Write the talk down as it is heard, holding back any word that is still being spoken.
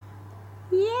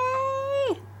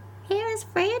Yay! Here is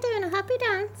Freya doing a happy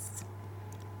dance.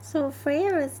 So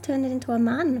Freya has turned into a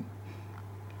man.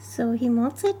 So he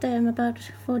molted about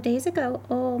 4 days ago.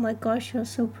 Oh my gosh, you're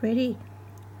so pretty.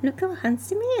 Look how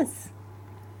handsome he is.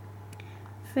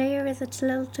 Freya is a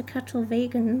Tliltocatl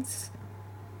vagans,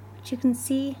 which you can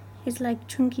see is like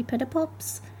chunky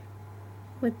pedipalps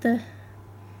with the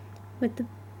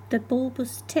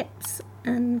bulbous tips,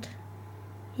 and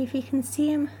if you can see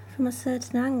him from a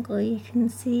certain angle, you can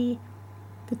see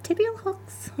the tibial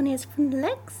hooks on his front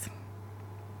legs.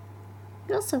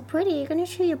 You're so pretty. You're going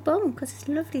to show your bum because it's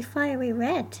lovely fiery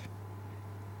red.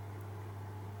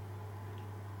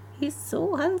 He's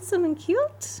so handsome and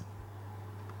cute.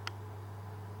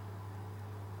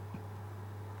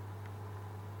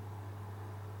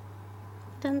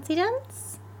 Dancey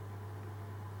dance.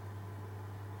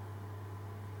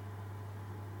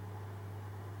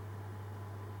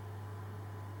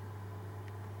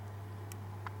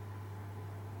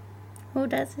 Oh,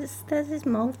 there's his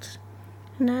molt.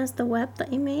 And there's the web that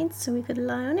he made so we could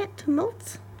lie on it to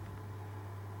molt.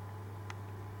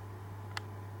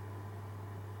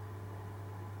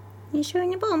 You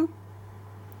showing your bum?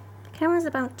 The camera's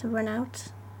about to run out.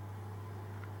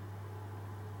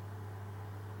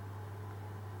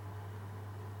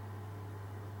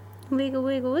 Wiggle,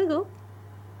 wiggle, wiggle.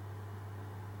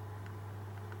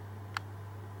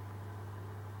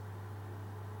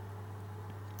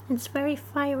 It's very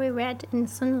fiery red in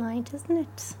sunlight, isn't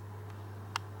it?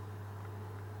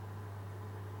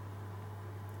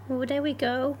 Oh, there we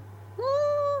go.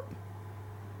 Oh,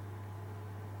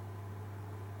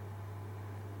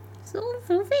 so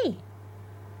fluffy.